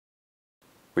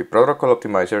With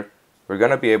ProDrawcallOptimizer, we're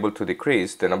going to be able to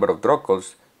decrease the number of draw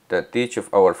calls that each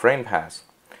of our frame has.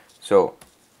 So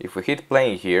if we hit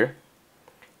play here,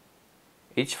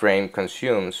 each frame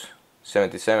consumes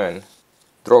 77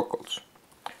 draw calls.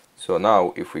 So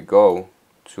now if we go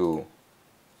to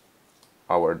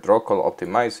our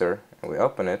drawcallOptimizer and we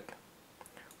open it,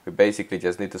 we basically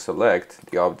just need to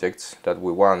select the objects that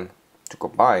we want to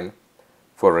combine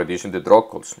for reducing the draw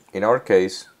calls. In our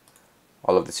case,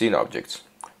 all of the scene objects.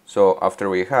 So after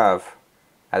we have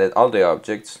added all the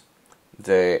objects,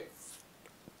 the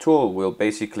tool will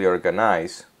basically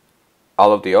organize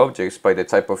all of the objects by the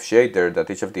type of shader that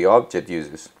each of the object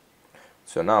uses.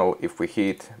 So now if we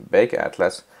hit Bake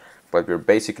Atlas, what we're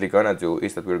basically gonna do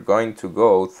is that we're going to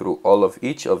go through all of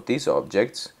each of these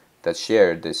objects that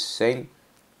share the same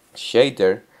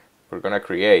shader. We're gonna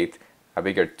create a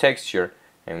bigger texture,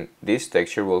 and this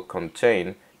texture will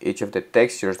contain each of the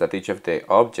textures that each of the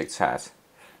objects has.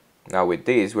 Now with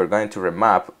this, we're going to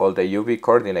remap all the UV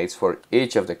coordinates for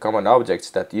each of the common objects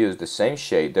that use the same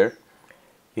shader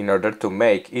in order to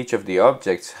make each of the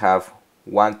objects have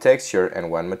one texture and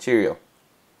one material.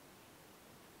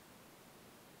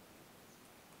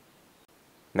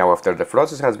 Now after the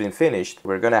process has been finished,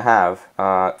 we're gonna have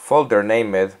a folder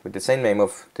named with the same name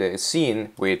of the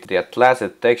scene with the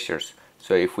atlased textures.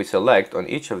 So if we select on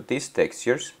each of these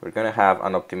textures, we're gonna have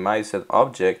an optimized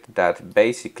object that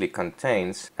basically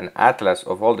contains an atlas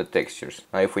of all the textures.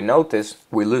 Now if we notice,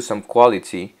 we lose some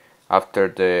quality after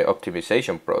the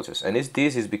optimization process, and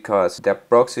this is because the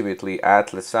approximately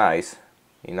atlas size,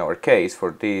 in our case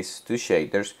for these two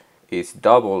shaders, is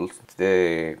double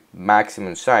the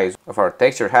maximum size of our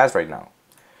texture has right now.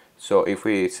 So if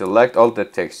we select all the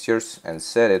textures and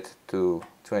set it to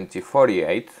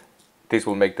 2048, this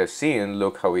will make the scene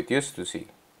look how it used to see.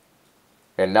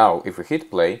 And now if we hit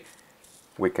play,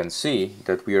 we can see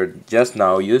that we are just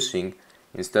now using,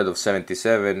 instead of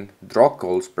 77 draw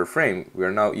calls per frame, we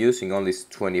are now using only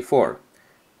 24,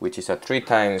 which is a 3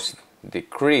 times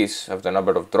decrease of the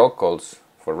number of draw calls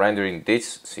for rendering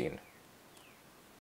this scene.